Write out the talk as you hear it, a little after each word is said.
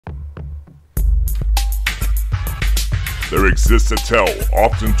There exists a tale,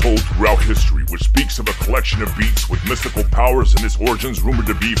 often told throughout history, which speaks of a collection of beats with mystical powers and its origins rumored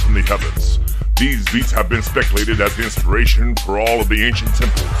to be from the heavens. These beats have been speculated as the inspiration for all of the ancient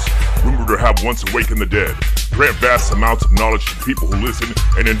temples, rumored to have once awakened the dead, grant vast amounts of knowledge to people who listen,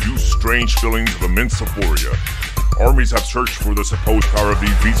 and induce strange feelings of immense euphoria. Armies have searched for the supposed power of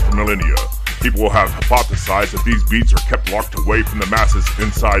these beats for millennia. People have hypothesized that these beats are kept locked away from the masses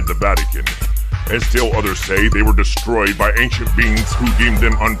inside the Vatican. And still others say they were destroyed by ancient beings who deemed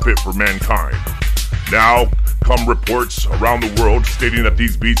them unfit for mankind. Now come reports around the world stating that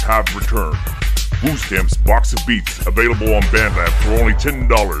these beats have returned. Food Stamps box of beats available on BandLab for only $10,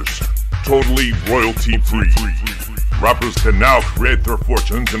 totally royalty free. Rappers can now create their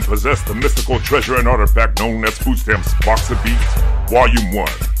fortunes and possess the mystical treasure and artifact known as Food Stamps Box of Beats, Volume 1.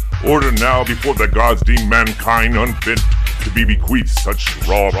 Order now before the gods deem mankind unfit to be bequeathed such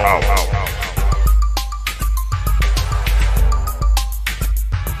raw power.